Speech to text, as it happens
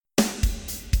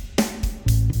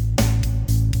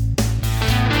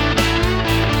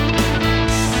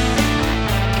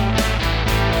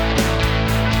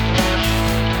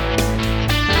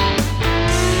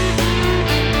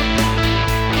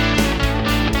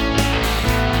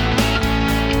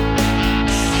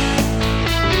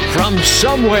From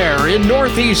somewhere in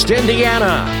Northeast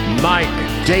Indiana,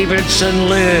 Mike Davidson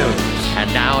lives.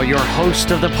 And now your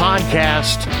host of the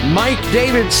podcast, Mike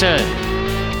Davidson.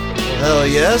 Hell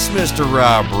yes, Mr.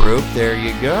 Rob Roop. There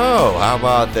you go. How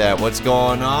about that? What's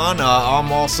going on? I'm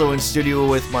also in studio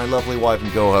with my lovely wife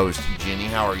and co-host, Ginny.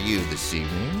 How are you this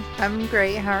evening? I'm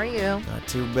great. How are you? Not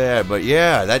too bad. But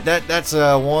yeah, that's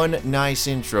one nice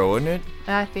intro, isn't it?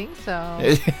 I think so.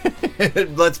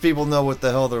 It lets people know what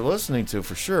the hell they're listening to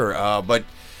for sure. Yeah,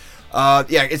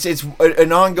 it's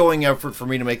an ongoing effort for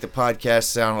me to make the podcast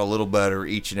sound a little better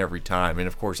each and every time. And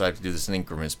of course, I have to do this in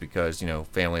increments because,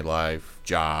 family life,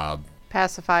 job.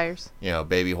 Pacifiers.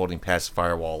 Baby holding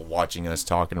pacifier while watching us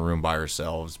talk in a room by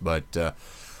ourselves. But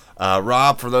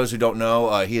Rob, for those who don't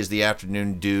know, he is the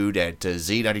afternoon dude at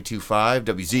Z92.5,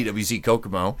 WZWZ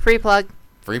Kokomo. Free plug.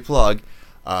 Free plug.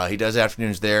 He does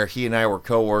afternoons there. He and I were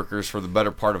co-workers for the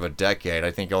better part of a decade.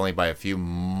 I think only by a few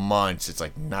months. It's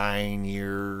like 9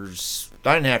 years.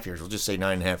 9.5 years. We'll just say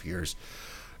 9.5 years.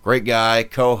 Great guy.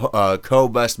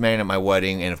 Co-best man at my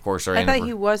wedding. And, of course, I thought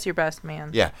he was your best man.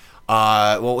 Yeah.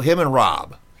 Well, him and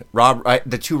Rob.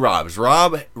 The two Robs.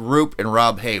 Rob Roop and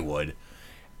Rob Haywood.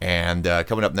 And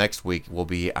coming up next week will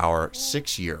be our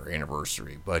 6-year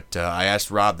anniversary. But I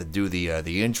asked Rob to do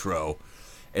the intro.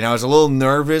 And I was a little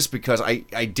nervous because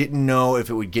I didn't know if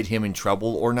it would get him in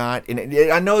trouble or not. And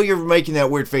I know you're making that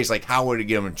weird face like, how would it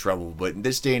get him in trouble? But in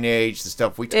this day and age, the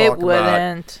stuff we talk about. It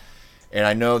wouldn't. And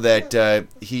I know that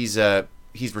he's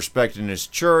respected in his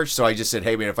church. So I just said,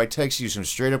 hey, man, if I text you some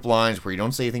straight up lines where you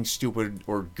don't say anything stupid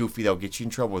or goofy that'll get you in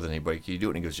trouble with anybody, can you do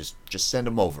it? And he goes, just send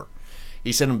them over.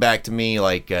 He sent them back to me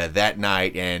like that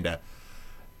night. And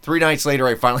 3 nights later,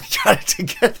 I finally got it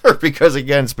together because,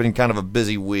 again, it's been kind of a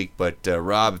busy week. But,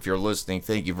 Rob, if you're listening,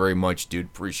 thank you very much, dude.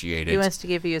 Appreciate it. He wants to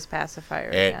give you his pacifier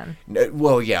again.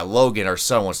 Well, yeah, Logan, our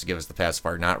son, wants to give us the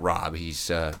pacifier, not Rob. He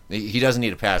doesn't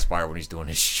need a pacifier when he's doing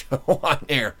his show on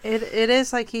air. It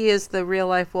is like he is the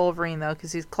real-life Wolverine, though,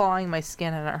 because he's clawing my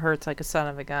skin and it hurts like a son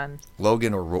of a gun.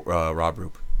 Logan or Rob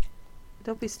Roop?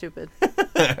 Don't be stupid.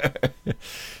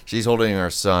 She's holding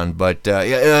our son. But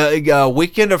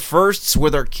weekend of firsts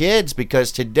with our kids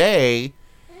because today,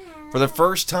 for the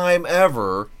first time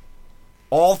ever,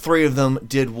 all 3 of them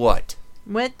did what?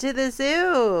 Went to the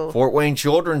zoo. Fort Wayne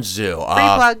Children's Zoo. Free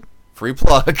plug. Free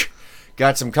plug.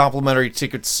 Got some complimentary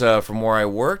tickets from where I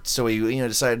worked, so we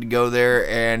decided to go there,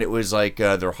 and it was like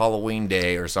their Halloween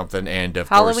day or something. And of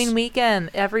Halloween course, weekend,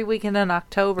 every weekend in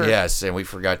October. Yes, and we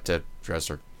forgot to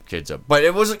dress our kids up, but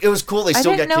it was cool. They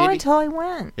still got candy. I didn't know until I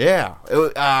went. Yeah,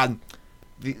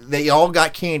 they all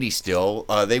got candy still.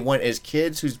 They went as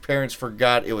kids whose parents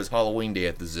forgot it was Halloween day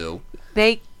at the zoo.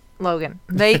 They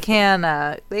can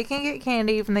get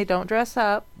candy even they don't dress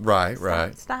up. Right.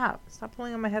 Stop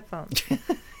pulling on my headphones.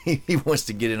 He wants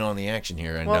to get in on the action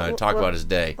here and talk about his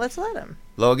day. Let's let him.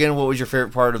 Logan, what was your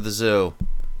favorite part of the zoo?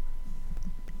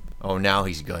 Oh, now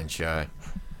he's gun shy.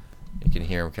 You can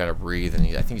hear him kind of breathe, and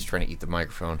I think he's trying to eat the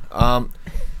microphone.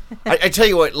 I tell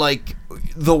you what, like,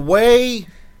 the way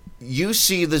you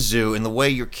see the zoo and the way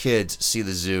your kids see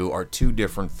the zoo are 2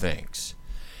 different things.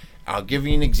 I'll give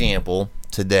you an example.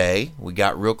 Today, we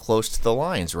got real close to the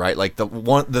lions, right? Like,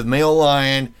 the male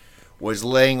lion was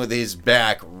laying with his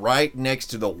back right next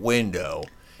to the window,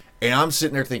 and I'm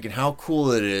sitting there thinking how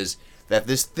cool it is that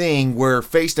this thing, where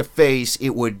face-to-face,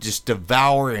 it would just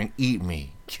devour and eat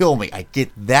me. Kill me. I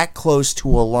get that close to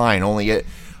a line, only a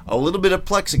little bit of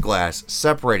plexiglass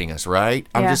separating us, right?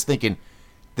 I'm just thinking,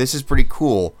 this is pretty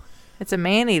cool. It's a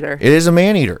man-eater. It is a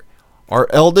man-eater. Our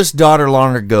eldest daughter,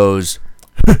 Lana, goes,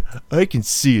 I can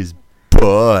see his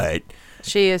butt.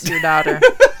 She is your daughter.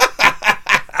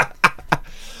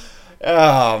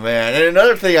 Oh, man. And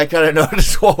another thing I kind of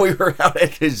noticed while we were out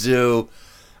at the zoo,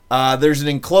 there's an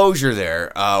enclosure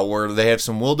there where they have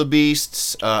some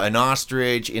wildebeests, an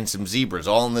ostrich, and some zebras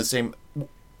all in the same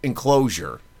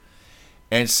enclosure.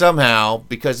 And somehow,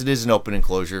 because it is an open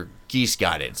enclosure, geese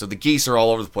got in. So the geese are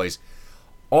all over the place.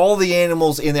 All the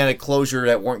animals in that enclosure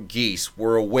that weren't geese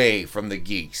were away from the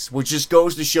geese, which just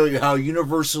goes to show you how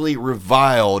universally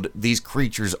reviled these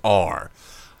creatures are.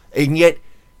 And yet,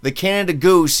 the Canada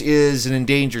goose is an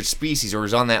endangered species, or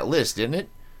is on that list, isn't it?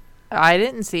 I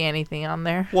didn't see anything on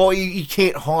there. Well, you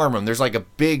can't harm them. There's like a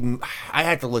big... I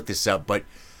have to look this up, but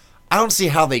I don't see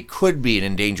how they could be an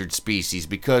endangered species,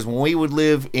 because when we would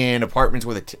live in apartments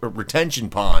with retention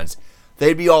ponds,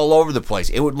 they'd be all over the place.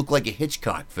 It would look like a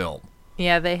Hitchcock film.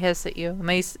 Yeah, they hiss at you. And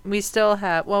we still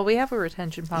have, we have a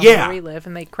retention pond Yeah. where we live,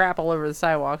 and they crap all over the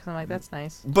sidewalks. I'm like, that's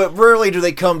nice. But rarely do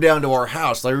they come down to our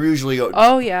house. They're usually...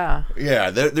 Oh, yeah. Yeah,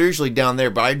 they're usually down there.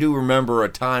 But I do remember a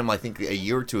time, I think a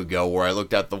year or two ago, where I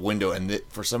looked out the window, and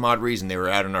for some odd reason, they were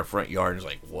out in our front yard. And I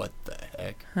was like, what the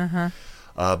heck?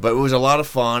 But it was a lot of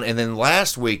fun. And then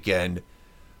last weekend,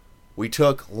 we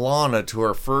took Lana to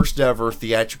her first ever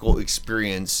theatrical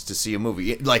experience to see a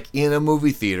movie, like in a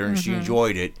movie theater, and she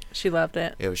enjoyed it. She loved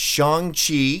it. It was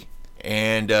Shang-Chi,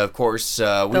 and of course...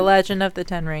 The Legend of the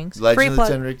Ten Rings. Legend of the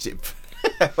Ten Rings.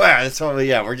 Wow, that's all,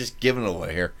 yeah, we're just giving it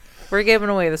away here. We're giving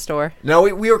away the store. No,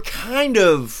 we were kind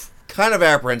of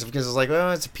apprehensive because it's like,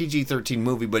 well, it's a PG-13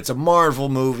 movie, but it's a Marvel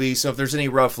movie, so if there's any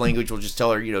rough language, we'll just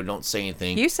tell her, don't say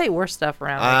anything. You say worse stuff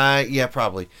around Yeah,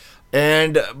 probably.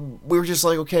 And we were just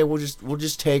like, okay, we'll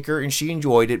just take her, and she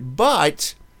enjoyed it.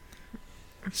 But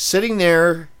sitting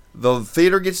there, the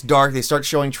theater gets dark. They start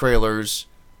showing trailers.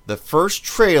 The first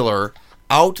trailer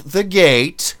out the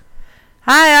gate.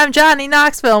 Hi, I'm Johnny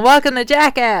Knoxville, and welcome to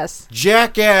Jackass.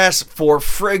 Jackass for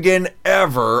friggin'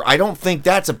 ever. I don't think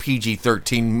that's a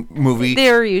PG-13 movie.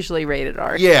 They're usually rated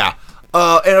R. Yeah.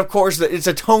 And of course, it's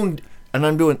a toned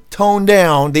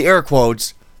down, the air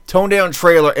quotes, toned down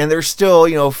trailer, and there's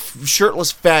still,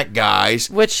 shirtless fat guys.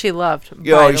 Which she loved,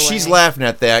 by the she's way. laughing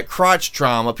at that. Crotch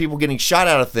trauma, people getting shot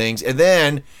out of things. And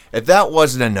then, if that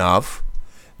wasn't enough,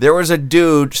 there was a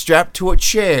dude strapped to a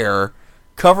chair,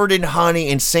 covered in honey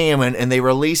and salmon, and they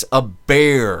release a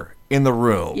bear in the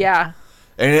room. Yeah.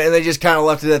 And they just kind of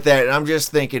left it at that. And I'm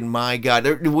just thinking, my God.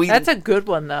 That's a good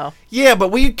one, though. Yeah,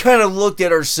 but we kind of looked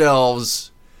at ourselves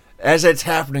as it's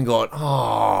happening going,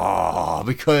 oh,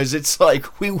 because it's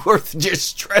like we were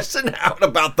just stressing out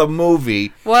about the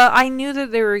movie. Well, I knew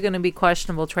that there were going to be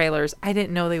questionable trailers. I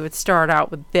didn't know they would start out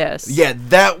with this. Yeah,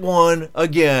 that one,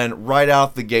 again, right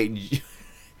out the gate.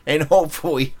 And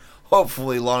hopefully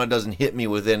Lana doesn't hit me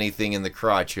with anything in the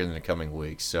crotch here in the coming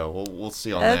weeks. So we'll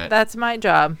see on that. That's my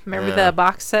job. Remember the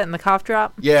box set and the cough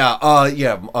drop? Yeah,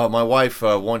 my wife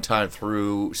one time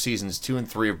threw seasons 2 and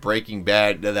 3 of Breaking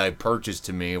Bad that I purchased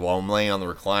to me while I'm laying on the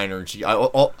recliner.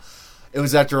 And it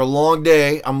was after a long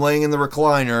day. I'm laying in the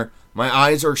recliner. My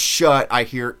eyes are shut. I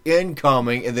hear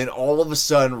incoming, and then all of a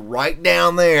sudden, right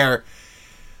down there,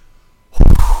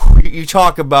 you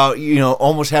talk about,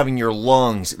 almost having your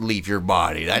lungs leave your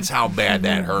body. That's how bad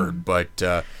that hurt.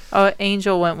 But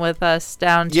Angel went with us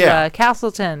down to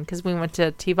Castleton because we went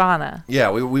to Tivana. Yeah,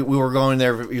 we were going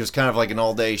there. It was kind of like an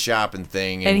all-day shopping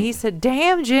thing. And he said,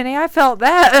 damn, Jenny, I felt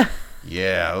that.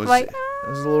 Yeah, it was, like, it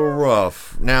was a little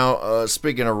rough. Now,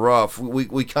 speaking of rough,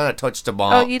 we kind of touched a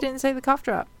bomb. Oh, you didn't say the cough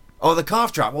drop. Oh, the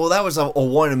cough drop. Well, that was a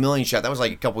 1 in a million shot. That was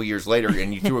like a couple years later,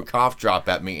 and you threw a cough drop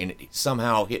at me, and it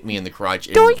somehow hit me in the crotch.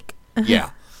 And, Doink!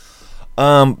 Yeah.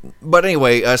 But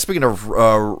anyway, speaking of,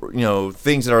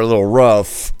 things that are a little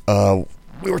rough,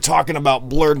 we were talking about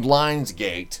Blurred Lines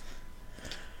Gate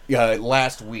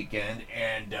last weekend,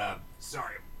 and,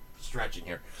 sorry, I'm stretching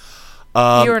here.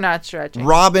 You were not stretching.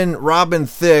 Robin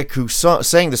Thicke, who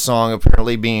sang the song,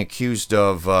 apparently being accused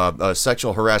of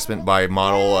sexual harassment by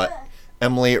model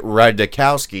Emily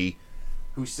Ratajkowski,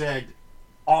 who said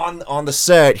on the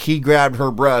set he grabbed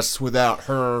her breasts without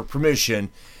her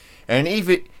permission, and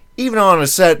even on a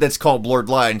set that's called Blurred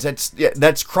Lines,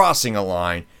 that's crossing a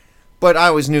line. But I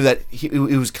always knew that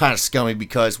it was kind of scummy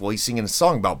because, he's singing a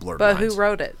song about blurred lines. But who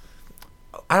wrote it?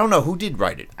 I don't know who did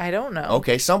write it. I don't know.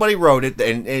 Okay, somebody wrote it,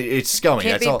 and it's scummy.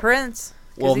 Can't That's be all. Prince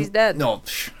because he's dead. No,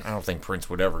 I don't think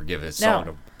Prince would ever give his song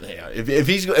to. Yeah,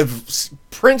 if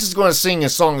Prince is going to sing a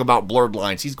song about blurred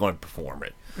lines, he's going to perform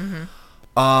it.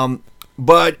 Mm-hmm.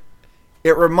 But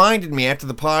it reminded me after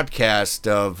the podcast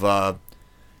of,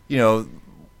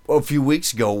 a few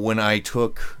weeks ago when I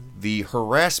took the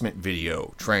harassment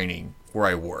video training where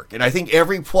I work, and I think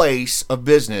every place of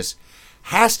business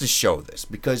has to show this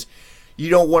because you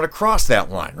don't want to cross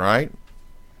that line, right?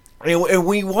 And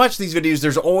when you watch these videos,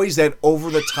 there's always that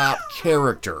over-the-top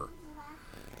character.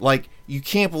 Like, you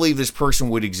can't believe this person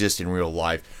would exist in real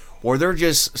life. Or they're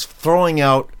just throwing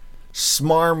out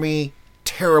smarmy,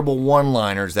 terrible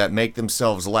one-liners that make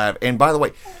themselves laugh. And by the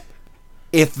way,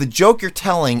 if the joke you're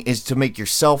telling is to make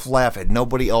yourself laugh and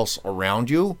nobody else around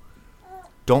you,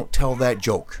 don't tell that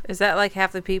joke. Is that like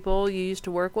half the people you used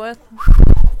to work with?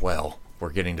 Well,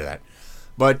 we're getting to that.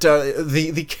 But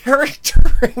the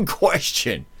character in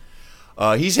question,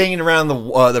 he's hanging around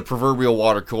the proverbial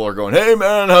water cooler going, "Hey,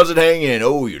 man, how's it hanging?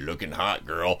 Oh, you're looking hot,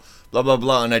 girl." Blah, blah,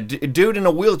 blah. And a dude in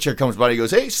a wheelchair comes by. He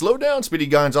goes, "Hey, slow down, Speedy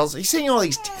Gonzales." He's saying all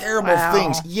these terrible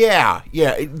things. Yeah,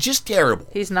 just terrible.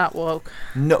 He's not woke.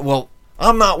 No, well,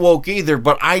 I'm not woke either,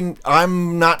 but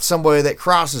I'm not somebody that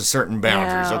crosses certain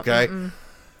boundaries, okay? Mm-mm.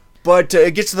 But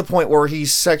it gets to the point where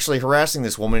he's sexually harassing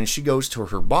this woman, and she goes to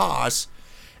her boss,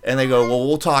 and they go, well,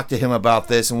 we'll talk to him about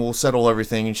this, and we'll settle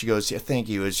everything. And she goes, yeah, thank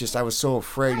you. It's just I was so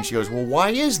afraid. And she goes, well, why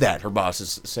is that? Her boss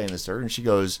is saying this to her, and she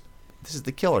goes, this is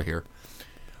the killer here.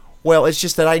 Well, it's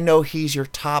just that I know he's your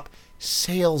top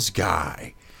sales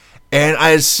guy. And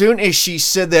as soon as she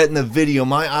said that in the video,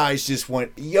 my eyes just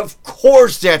went, of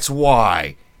course that's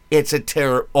why. It's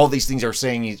all these things are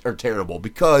saying are terrible.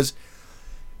 Because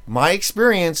my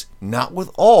experience, not with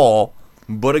all,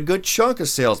 but a good chunk of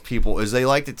salespeople, is they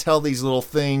like to tell these little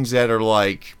things that are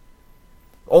like,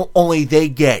 only they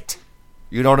get.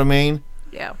 You know what I mean?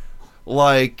 Yeah.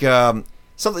 Like,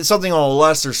 something on a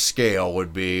lesser scale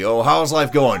would be, oh, how's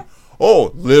life going?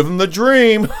 Oh, living the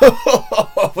dream.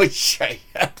 Which I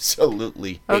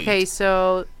absolutely hate. Okay,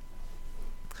 so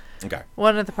okay,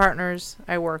 one of the partners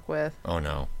I work with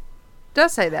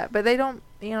does say that, but they don't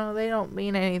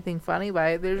mean anything funny by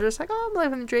it. They're just like, oh, I'm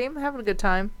living the dream, having a good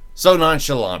time. So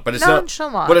nonchalant, but it's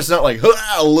not. But it's not like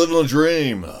living the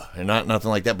dream, and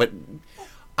nothing like that. But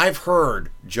I've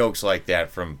heard jokes like that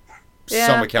from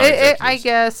some account executives. I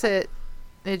guess it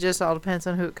just all depends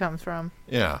on who it comes from.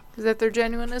 Yeah. Because if they're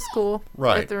genuine, it's cool.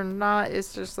 Right. If they're not,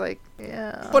 it's just like,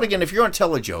 yeah. But again, if you're going to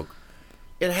tell a joke,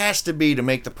 it has to be to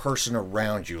make the person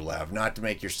around you laugh, not to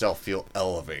make yourself feel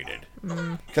elevated.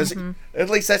 Because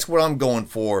at least that's what I'm going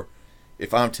for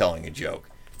if I'm telling a joke.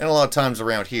 And a lot of times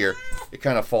around here, it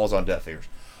kind of falls on deaf ears.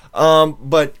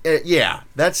 But yeah,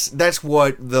 that's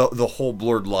what the whole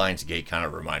blurred lines gate kind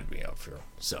of reminded me of here.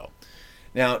 So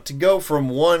now to go from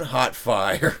one hot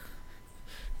fire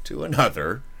to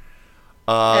another,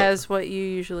 as what you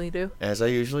usually do. As I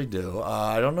usually do.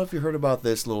 I don't know if you heard about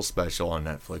this little special on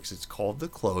Netflix. It's called The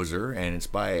Closer, and it's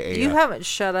by a... You haven't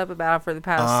shut up about it for the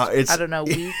past,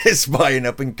 week. It's by an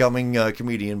up-and-coming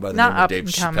comedian by the name of Dave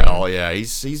Chappelle. Yeah,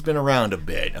 he's been around a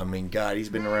bit. I mean, God, he's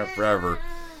been around forever.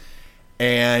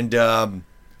 And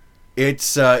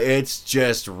it's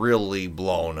just really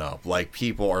blown up. Like,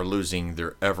 people are losing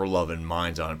their ever-loving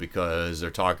minds on it because they're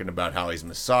talking about how he's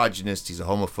misogynist, he's a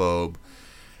homophobe,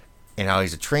 and how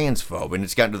he's a transphobe. And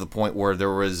it's gotten to the point where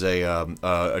there was a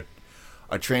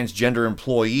transgender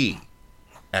employee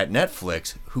at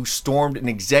Netflix who stormed an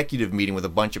executive meeting with a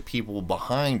bunch of people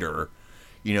behind her,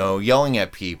 yelling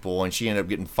at people, and she ended up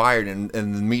getting fired. And the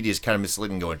media is kind of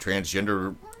misleading, going,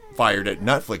 transgender fired at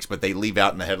Netflix, but they leave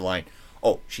out in the headline,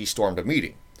 oh, she stormed a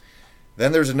meeting.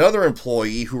 Then there's another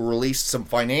employee who released some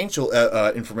financial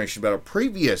information about a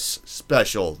previous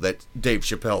special that Dave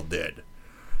Chappelle did.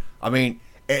 I mean...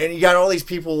 And you got all these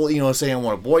people, saying, I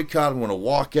want to boycott, I want to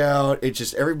walk out. It's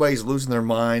just everybody's losing their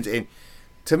minds. And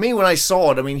to me, when I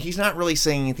saw it, I mean, he's not really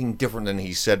saying anything different than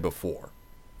he said before,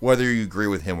 whether you agree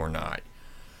with him or not.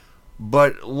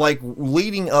 But, like,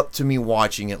 leading up to me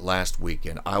watching it last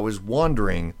weekend, I was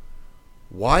wondering,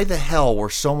 why the hell were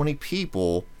so many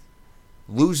people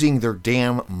losing their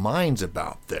damn minds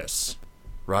about this?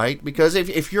 Right? Because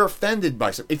if you're offended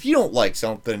by something, if you don't like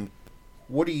something,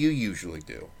 what do you usually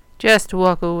do? Just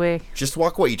walk away. Just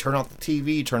walk away. You turn off the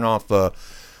TV, you turn off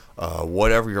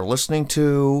whatever you're listening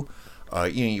to,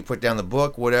 you put down the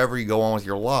book, whatever, you go on with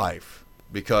your life.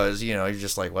 Because, you're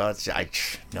just like, well, I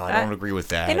don't agree with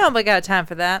that. Ain't nobody got time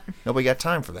for that. Nobody got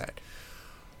time for that.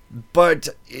 But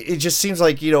it just seems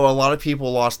like, a lot of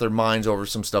people lost their minds over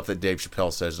some stuff that Dave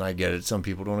Chappelle says, and I get it. Some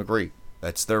people don't agree.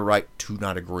 That's their right to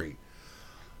not agree.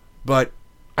 But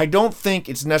I don't think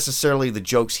it's necessarily the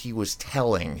jokes he was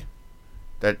telling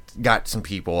that got some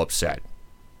people upset.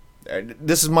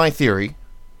 This is my theory.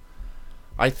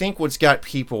 I think what's got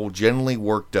people generally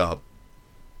worked up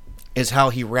is how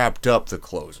he wrapped up The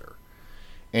Closer.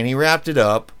 And he wrapped it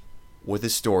up with a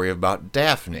story about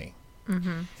Daphne.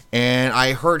 Mm-hmm. And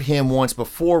I heard him once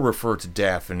before refer to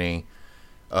Daphne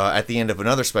at the end of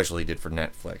another special he did for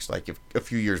Netflix, like a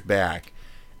few years back,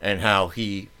 and how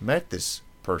he met this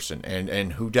person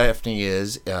and who Daphne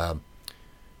is.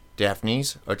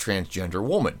 Daphne's a transgender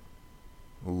woman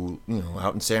who,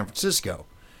 out in San Francisco.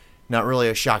 Not really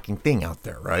a shocking thing out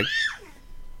there, right?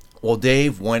 Well,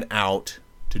 Dave went out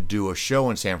to do a show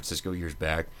in San Francisco years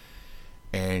back,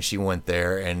 and she went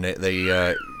there, and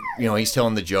they he's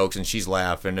telling the jokes, and she's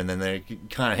laughing, and then they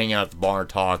kind of hang out at the bar,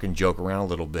 talk, and joke around a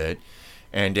little bit.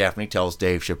 And Daphne tells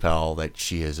Dave Chappelle that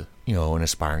she is, an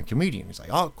aspiring comedian. He's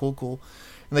like, oh, cool.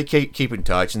 And they keep in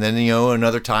touch. And then,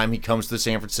 another time he comes to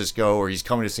San Francisco, or he's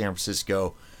coming to San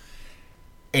Francisco,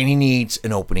 and he needs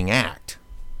an opening act.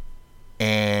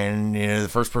 And, the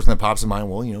first person that pops in mind,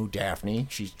 well, Daphne,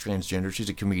 she's transgender, she's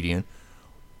a comedian.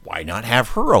 Why not have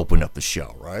her open up the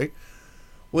show, right?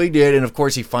 Well, he did, and of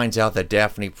course he finds out that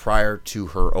Daphne, prior to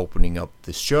her opening up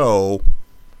the show,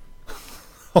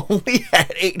 only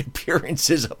had 8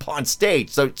 appearances up on stage,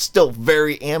 so it's still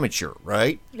very amateur,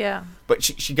 right? Yeah. But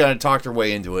she kind of talked her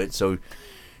way into it, so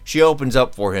she opens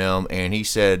up for him, and he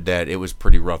said that it was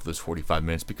pretty rough, those 45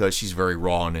 minutes, because she's very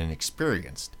raw and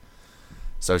inexperienced.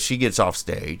 So she gets off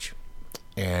stage,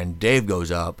 and Dave goes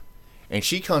up, and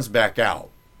she comes back out.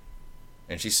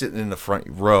 And she's sitting in the front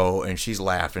row, and she's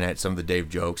laughing at some of the Dave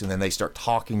jokes, and then they start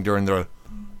talking during the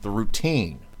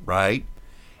routine, right?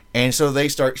 And so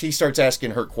she starts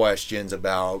asking her questions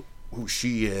about who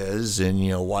she is, and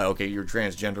why, okay, you're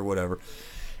transgender, whatever.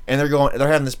 And they're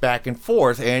having this back and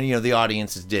forth, and the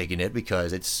audience is digging it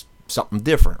because it's something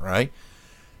different, right?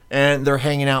 And they're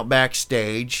hanging out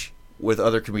backstage with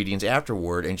other comedians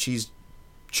afterward, and she's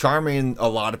charming a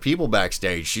lot of people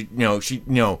backstage.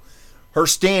 Her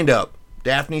stand-up,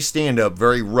 Daphne's stand-up,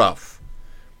 very rough.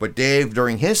 But Dave,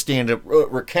 during his stand-up,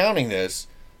 recounting this,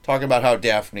 talking about how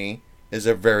Daphne is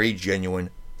a very genuine,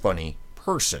 funny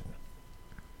person.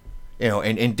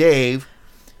 And Dave...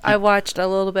 I watched a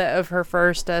little bit of her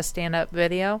first stand-up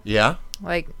video. Yeah?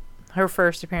 Like, her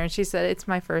first appearance. She said, "It's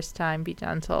my first time, be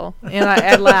gentle." And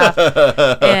I laughed.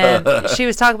 And she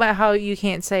was talking about how you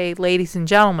can't say ladies and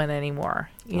gentlemen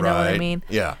anymore. You know what I mean?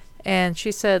 Yeah. And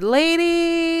she said,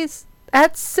 "Ladies,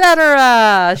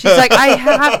 etc." She's like, "I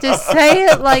have to say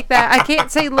it like that. I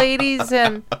can't say ladies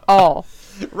and all."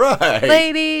 Right.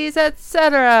 Ladies,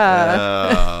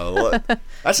 etc.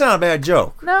 That's not a bad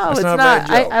joke. No, that's it's not. A bad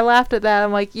joke. I laughed at that.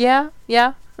 I'm like, yeah.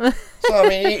 So, I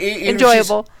mean,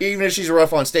 enjoyable. Even if she's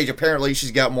rough on stage, apparently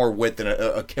she's got more wit than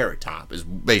a carrot top, is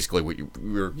basically what you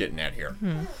were getting at here.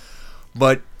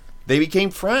 But they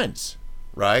became friends,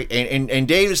 right? And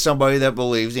Dave is somebody that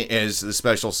believes, as the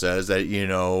special says, that,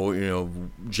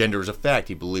 gender is a fact.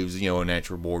 He believes, a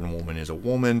natural born woman is a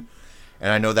woman.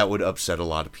 And I know that would upset a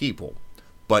lot of people.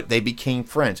 But they became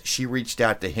friends. She reached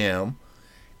out to him,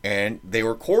 and they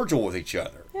were cordial with each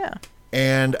other. Yeah.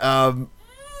 And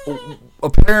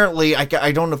apparently, I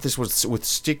don't know if this was with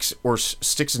Sticks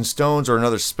and Stones or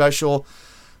another special,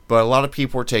 but a lot of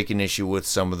people were taking issue with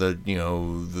some of the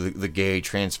the gay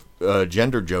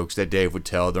transgender jokes that Dave would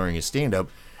tell during his stand-up.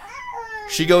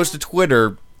 She goes to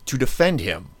Twitter to defend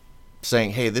him,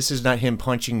 saying, "Hey, this is not him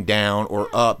punching down or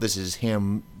up. This is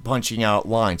him punching out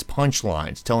lines,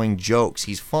 punchlines, telling jokes.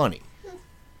 He's funny."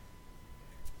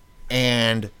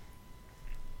 And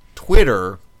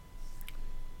Twitter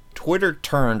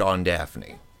turned on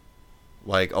Daphne.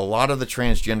 Like, a lot of the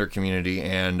transgender community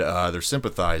and their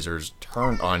sympathizers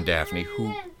turned on Daphne,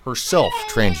 who herself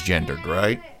transgendered,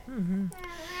 right? Mm-hmm.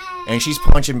 And she's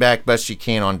punching back best she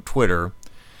can on Twitter,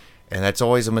 and that's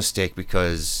always a mistake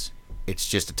because it's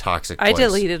just a toxic place. I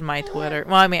deleted my Twitter.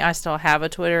 Well, I mean, I still have a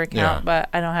Twitter account, but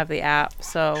I don't have the app,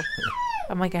 so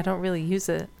I'm like, I don't really use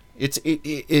it. It's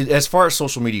as far as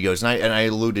social media goes, and I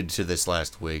alluded to this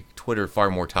last week. Twitter far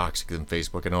more toxic than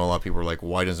Facebook. I know a lot of people are like,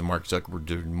 "Why doesn't Mark Zuckerberg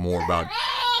do more about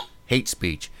hate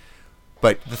speech?"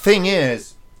 But the thing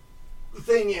is,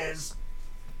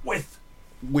 with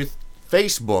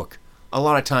Facebook, a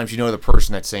lot of times the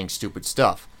person that's saying stupid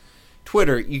stuff.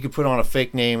 Twitter, you could put on a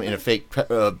fake name and a fake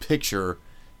picture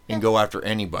and go after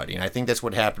anybody, and I think that's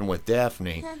what happened with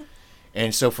Daphne.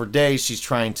 And so for days, she's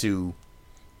trying to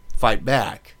fight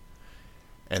back.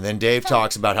 And then Dave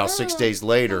talks about how 6 days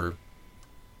later,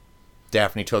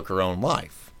 Daphne took her own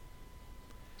life.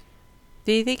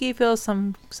 Do you think he feels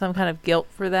some kind of guilt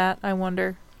for that, I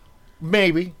wonder?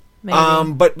 Maybe.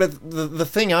 But the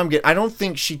thing I don't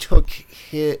think she took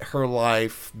her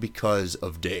life because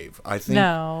of Dave. I think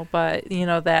no, but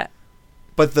that.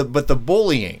 But the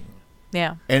bullying.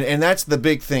 Yeah. And that's the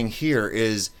big thing here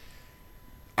is,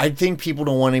 I think people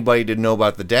don't want anybody to know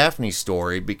about the Daphne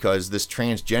story because this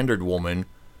transgendered woman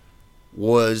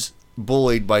was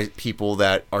bullied by people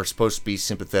that are supposed to be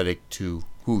sympathetic to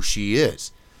who she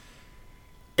is.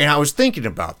 And I was thinking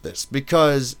about this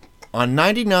because on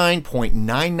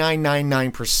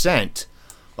 99.9999%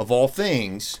 of all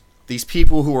things, these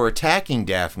people who are attacking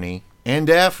Daphne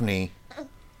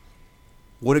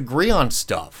would agree on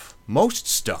stuff. Most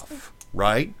stuff,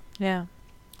 right? Yeah.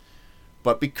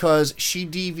 But because she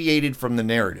deviated from the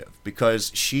narrative,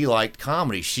 because she liked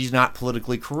comedy, she's not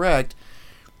politically correct,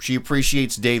 she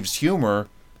appreciates Dave's humor,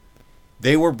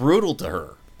 they were brutal to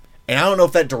her. And I don't know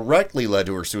if that directly led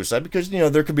to her suicide, because,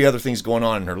 there could be other things going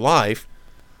on in her life,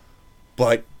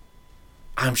 but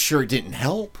I'm sure it didn't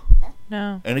help.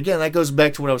 No. And again, that goes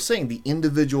back to what I was saying, the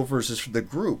individual versus the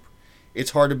group.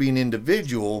 It's hard to be an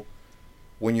individual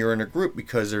when you're in a group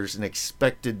because there's an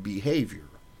expected behavior.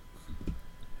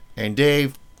 And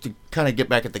Dave, to kind of get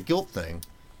back at the guilt thing,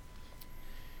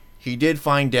 he did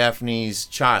find Daphne's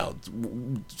child.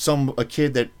 A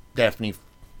kid that Daphne,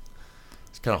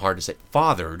 it's kind of hard to say,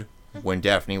 fathered when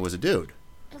Daphne was a dude.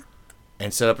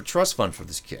 And set up a trust fund for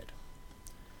this kid.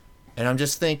 And I'm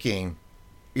just thinking,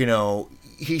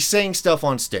 he's saying stuff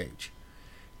on stage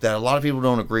that a lot of people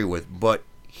don't agree with, but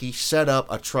he set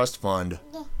up a trust fund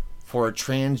for a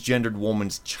transgendered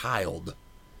woman's child.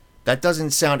 That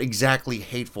doesn't sound exactly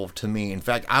hateful to me. In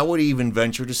fact, I would even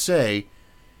venture to say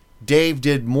Dave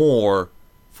did more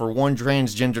for one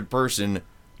transgendered person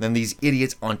than these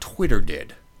idiots on Twitter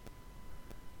did.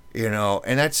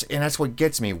 And that's what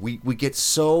gets me. We get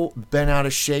so bent out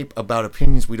of shape about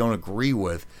opinions we don't agree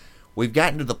with. We've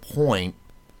gotten to the point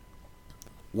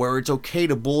where it's okay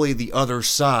to bully the other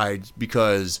side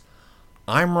because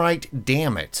I'm right,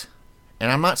 damn it. And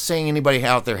I'm not saying anybody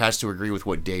out there has to agree with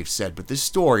what Dave said, but this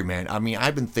story, man,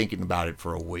 I've been thinking about it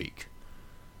for a week.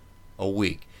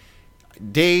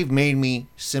 Dave made me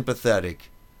sympathetic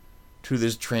to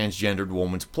this transgendered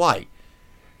woman's plight.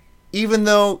 Even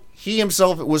though he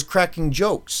himself was cracking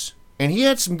jokes. And he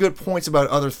had some good points about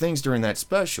other things during that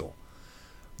special.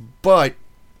 But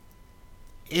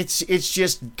it's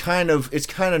just kind of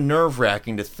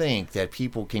nerve-wracking to think that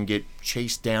people can get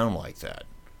chased down like that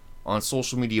on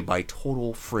social media by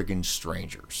total friggin'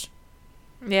 strangers.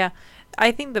 Yeah.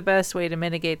 I think the best way to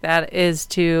mitigate that is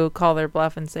to call their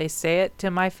bluff and say it to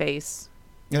my face.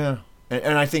 Yeah.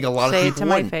 And I think a lot of people say it to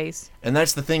my face. And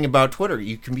that's the thing about Twitter.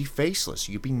 You can be faceless.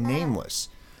 You can be nameless.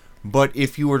 But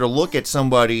if you were to look at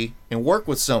somebody and work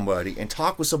with somebody and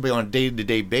talk with somebody on a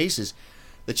day-to-day basis,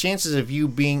 the chances of you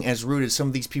being as rude as some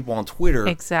of these people on Twitter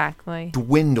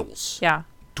dwindles. Yeah.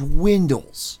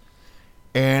 Dwindles.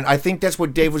 And I think that's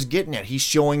what Dave was getting at. He's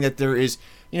showing that there is,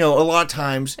 a lot of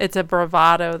times... It's a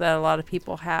bravado that a lot of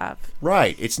people have.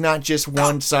 Right. It's not just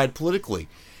one side politically.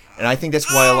 And I think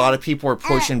that's why a lot of people are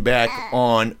pushing back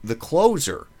on the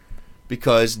closer.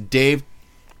 Because Dave's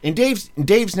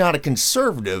not a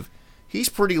conservative. He's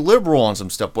pretty liberal on some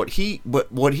stuff. But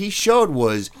what he showed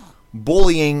was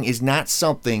bullying is not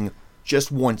something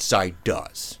just one side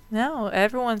does. No,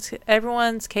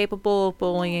 everyone's capable of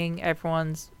bullying.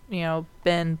 Everyone's,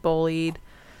 been bullied.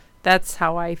 That's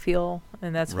how I feel,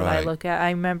 and that's what I look at.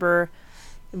 I remember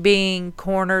being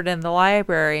cornered in the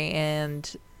library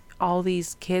and all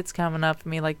these kids coming up to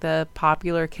me, like the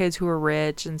popular kids who were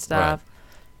rich and stuff. Right.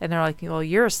 And they're like, well,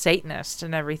 you're a Satanist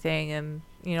and everything. And,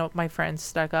 my friends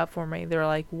stuck up for me. They're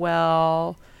like,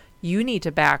 well, you need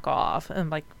to back off. And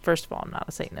like, first of all, I'm not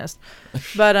a Satanist.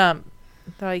 But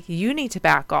they're like, you need to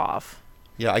back off.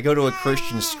 Yeah, I go to a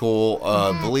Christian school,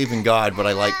 believe in God, but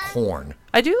I like corn.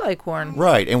 I do like corn.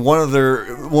 Right, and one of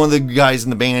the guys in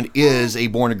the band is a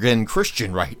born-again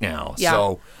Christian right now. Yeah.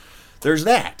 So there's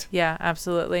that. Yeah,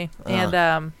 absolutely.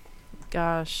 And,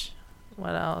 gosh,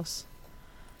 what else?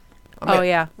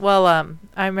 Yeah. Well,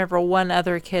 I remember one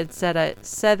other kid said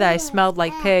that I smelled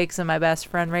like pigs, and my best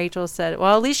friend Rachel said,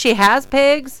 well, at least she has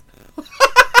pigs.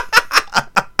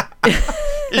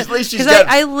 At least she's got...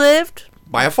 I lived...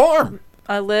 by a farm.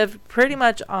 I lived pretty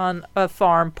much on a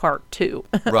farm part 2.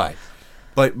 Right.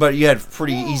 But you had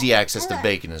pretty easy access to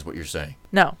bacon is what you're saying.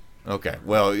 No. Okay.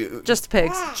 Well, just the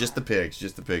pigs. Just the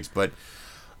pigs. But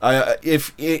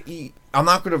I'm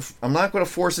not going to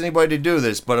force anybody to do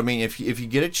this, but I mean if you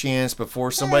get a chance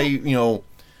before somebody,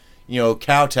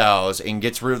 kowtows and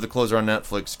gets rid of The Closer on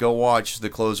Netflix, go watch The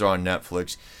Closer on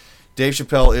Netflix. Dave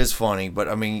Chappelle is funny, but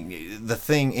I mean, the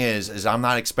thing is I'm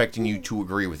not expecting you to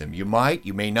agree with him. You might,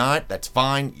 you may not. That's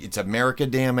fine. It's America,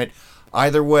 damn it.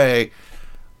 Either way,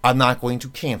 I'm not going to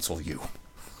cancel you.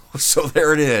 So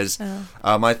there it is.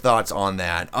 My thoughts on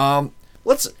that.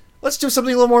 Let's do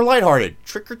something a little more lighthearted.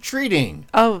 Trick or treating.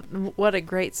 Oh, what a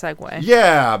great segue.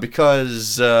 Yeah,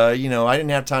 because I didn't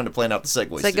have time to plan out the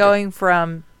segues. It's like going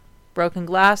from broken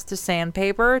glass to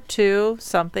sandpaper to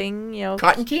something,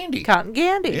 cotton candy. Cotton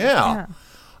candy. Yeah.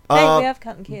 Hey, we have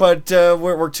cotton candy. But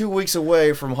we're 2 weeks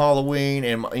away from Halloween,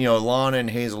 and Lana and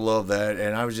Hazel love that.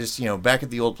 And I was just back at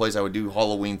the old place, I would do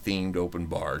Halloween themed open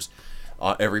bars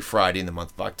every Friday in the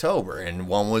month of October, and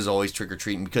one was always trick or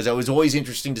treating because it was always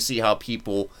interesting to see how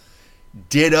people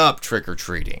did up trick or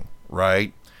treating,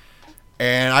 right?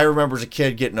 And I remember as a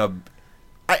kid getting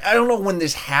I don't know when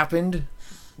this happened.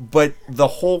 But the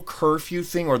whole curfew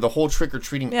thing or the whole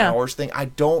trick-or-treating hours thing, I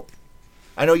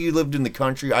know you lived in the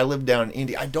country. I lived down in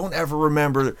India. I don't ever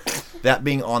remember that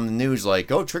being on the news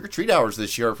like, oh, trick-or-treat hours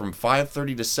this year are from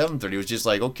 5:30 to 7:30. It was just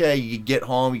like, okay, you get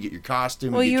home, you get your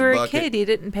costume, well, you get you your were bucket. a kid. You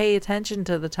didn't pay attention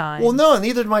to the time. Well, no,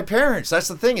 neither did my parents. That's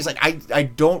the thing. It's like I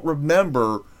don't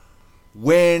remember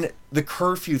when the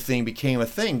curfew thing became a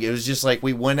thing. It was just like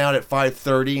we went out at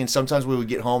 5:30, and sometimes we would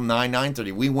get home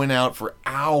 9:30. We went out for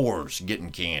hours getting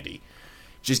candy.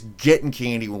 Just getting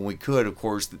candy when we could. Of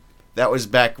course, that was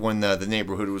back when the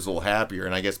neighborhood was a little happier,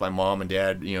 and I guess my mom and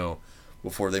dad,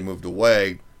 before they moved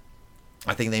away,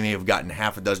 I think they may have gotten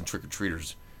half a dozen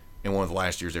trick-or-treaters in one of the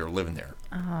last years they were living there.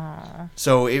 Oh.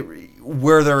 So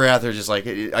where they're at, they're just like,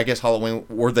 I guess Halloween,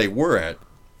 where they were at,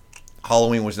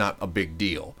 Halloween was not a big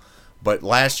deal. But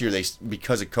last year,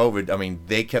 because of COVID, I mean,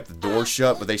 they kept the doors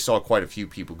shut, but they saw quite a few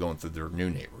people going through their new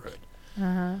neighborhood.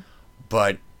 Uh-huh.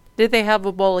 But did they have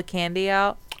a bowl of candy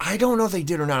out? I don't know if they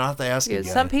did or not. I'll have to ask again.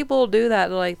 Some people do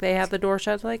that. Like, they have the door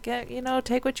shut. Like,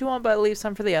 take what you want, but leave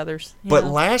some for the others. But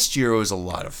last year, it was a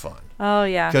lot of fun. Oh,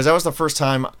 yeah. Because that was the first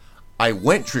time I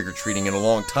went trick-or-treating in a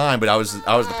long time, but I was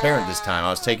the parent this time. I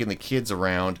was taking the kids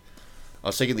around.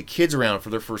 For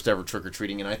their first ever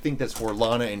trick-or-treating, and I think that's where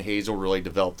Lana and Hazel really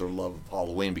developed their love of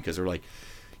Halloween, because they're like,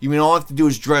 you mean all I have to do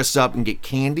is dress up and get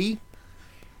candy?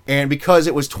 And because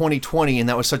it was 2020, and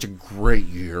that was such a great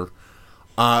year,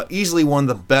 easily one of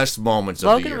the best moments of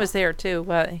the year. Logan was there, too,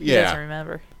 but he doesn't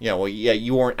remember. Yeah, well,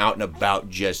 you weren't out and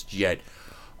about just yet.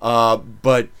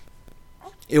 But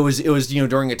it was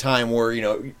during a time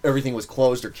where, everything was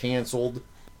closed or canceled,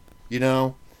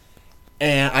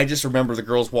 And I just remember the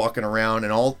girls walking around,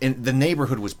 and the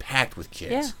neighborhood was packed with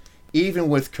kids, even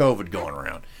with COVID going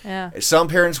around. Yeah. Some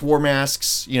parents wore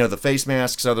masks, the face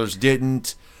masks. Others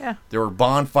didn't. Yeah. There were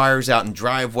bonfires out in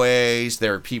driveways.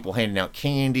 There were people handing out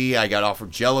candy. I got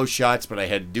offered Jell-O shots, but I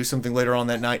had to do something later on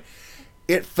that night.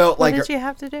 It felt what like did you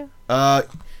have to do?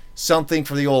 Something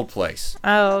for the old place.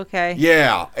 Oh, okay.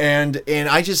 Yeah, and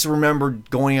I just remember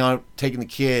going out, taking the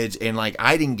kids, and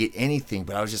I didn't get anything,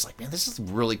 but I was just like, man, this is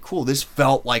really cool. This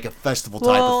felt like a festival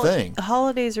type of thing.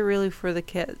 Holidays are really for the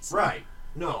kids. Right.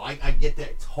 No, I get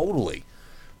that totally.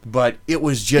 But it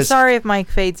was just... Sorry if Mike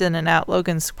fades in and out.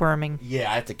 Logan's squirming.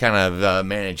 Yeah, I have to kind of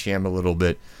manage him a little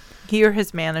bit. You're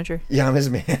his manager. Yeah, I'm his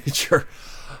manager.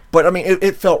 But, I mean,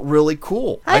 it felt really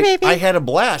cool. Hi, baby. I had a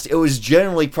blast. It was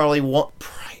generally probably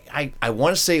I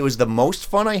want to say it was the most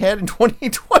fun I had in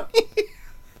 2020.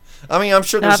 I mean, I'm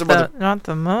sure there's not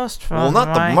the most fun. Well,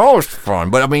 not the most fun,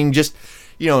 but I mean, just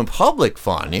in public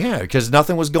fun, yeah, because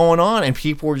nothing was going on and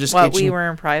people were just. We were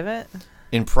in private.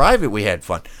 In private, we had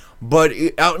fun, but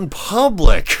out in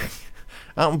public,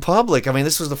 I mean,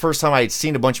 this was the first time I had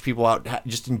seen a bunch of people out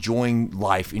just enjoying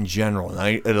life in general, and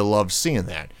I loved seeing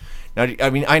that. Now, I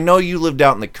mean, I know you lived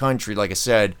out in the country, like I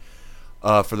said.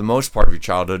 For the most part of your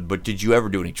childhood, but did you ever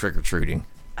do any trick-or-treating?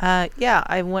 Yeah,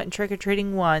 I went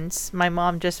trick-or-treating once. My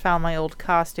mom just found my old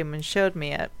costume and showed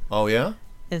me it. Oh, yeah?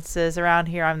 It says, around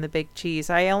here, I'm the big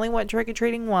cheese. I only went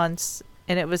trick-or-treating once,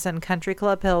 and it was in Country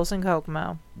Club Hills in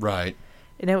Kokomo. Right.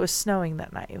 And it was snowing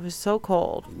that night. It was so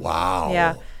cold. Wow.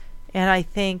 Yeah. And I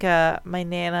think my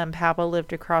Nana and Papa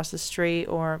lived across the street,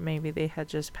 or maybe they had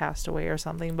just passed away or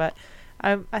something, but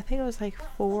I think it was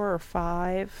 4 or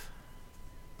 5.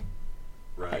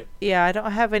 Right. Yeah, I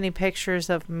don't have any pictures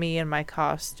of me in my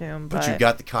costume, but you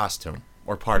got the costume,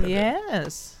 or part of it.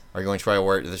 Yes. Are you going to try to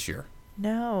wear it this year?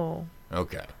 No.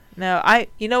 Okay. No,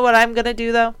 you know what I'm going to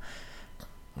do, though?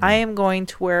 I am going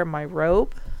to wear my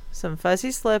robe, some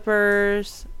fuzzy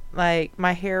slippers, my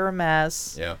hair a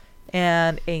mess,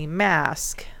 and a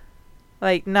mask.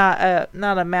 Not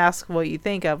a mask what you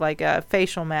think of, like a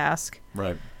facial mask.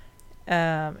 Right.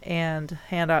 And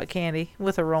hand out candy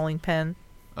with a rolling pin.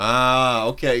 Ah,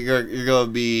 okay. You're going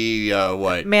to be,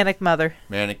 what? Manic Mother.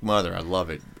 Manic Mother. I love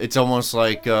it. It's almost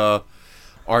like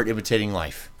art imitating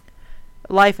life.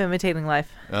 Life imitating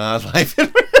life. Life.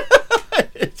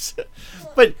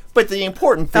 But the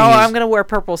important thing is... I'm going to wear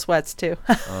purple sweats, too.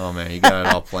 Oh, man. You got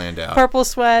it all planned out. Purple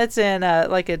sweats and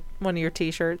one of your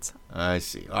T-shirts. I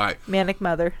see. All right. Manic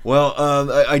Mother. Well,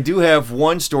 I do have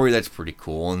one story that's pretty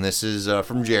cool, and this is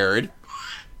from Jared.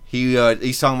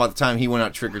 He's talking about the time he went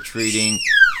out trick-or-treating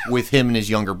with him and his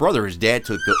younger brother. His dad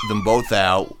took them both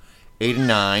out, 8 and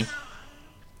 9.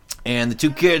 And the two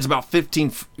kids, about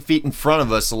 15 feet in front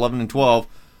of us, 11 and 12,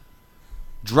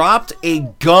 dropped a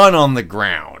gun on the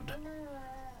ground.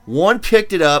 One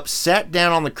picked it up, sat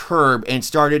down on the curb, and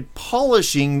started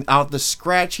polishing out the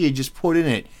scratch he had just put in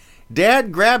it.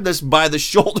 Dad grabbed us by the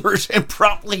shoulders and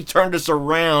promptly turned us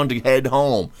around to head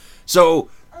home. So,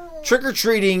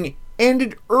 trick-or-treating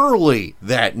ended early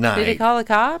that night. Did he call the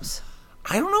cops?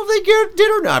 I don't know if they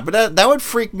did or not, but that would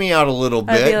freak me out a little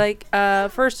bit. I'd be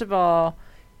like, first of all,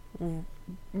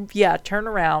 yeah, turn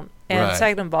around And Right.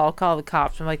 second of all, I'll call the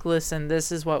cops. I'm like, listen,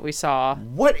 this is what we saw.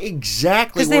 What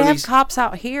exactly Because they have cops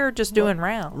out here just doing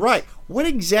rounds. Right. What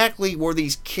exactly were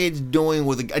these kids doing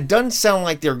with it doesn't sound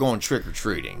like they're going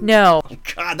trick-or-treating. No.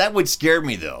 God, that would scare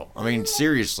me, though. I mean,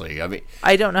 seriously. I mean,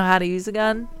 I don't know how to use a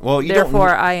gun. Well, you Therefore,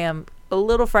 don't... I am a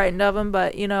little frightened of them,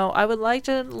 but, I would like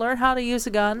to learn how to use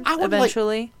a gun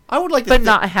eventually. I would like to but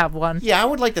not have one. Yeah, I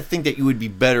would like to think that you would be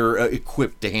better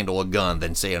equipped to handle a gun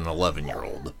than, say, an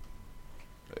 11-year-old.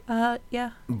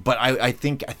 Yeah. But I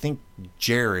think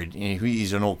Jared,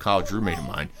 he's an old college roommate of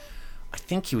mine. I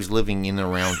think he was living in and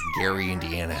around Gary,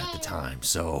 Indiana at the time.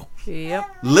 So Yep.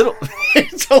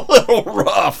 It's a little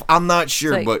rough. I'm not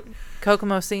sure, It's like but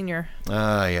Kokomo Senior.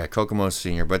 Yeah, Kokomo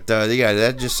Senior. But yeah,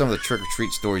 that's just some of the trick or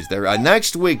treat stories there.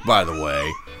 Next week, by the way,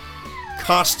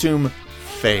 costume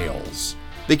fails.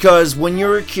 Because when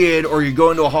you're a kid or you're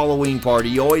going to a Halloween party,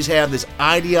 you always have this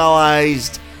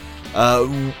idealized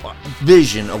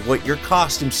vision of what your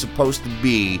costume's supposed to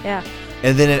be. Yeah.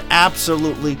 And then it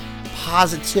absolutely,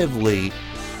 positively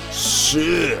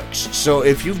sucks. So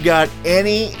if you've got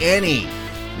any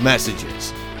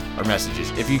messages,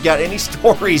 if you've got any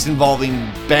stories involving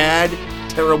bad,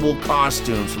 terrible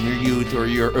costumes from your youth or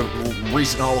your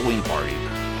recent Halloween party,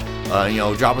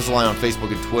 drop us a line on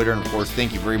Facebook and Twitter. And of course,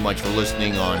 thank you very much for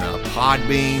listening on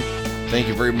Podbean. Thank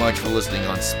you very much for listening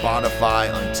on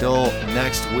Spotify. Until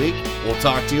next week, we'll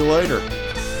talk to you later.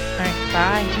 All right,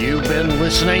 bye. You've been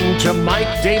listening to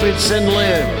Mike Davidson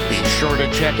Live. Be sure to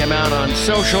check him out on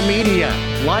social media.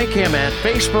 Like him at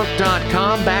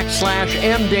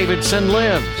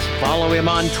facebook.com/mdavidsonlives. Follow him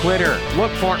on Twitter.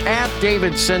 Look for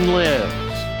 @DavidsonLive.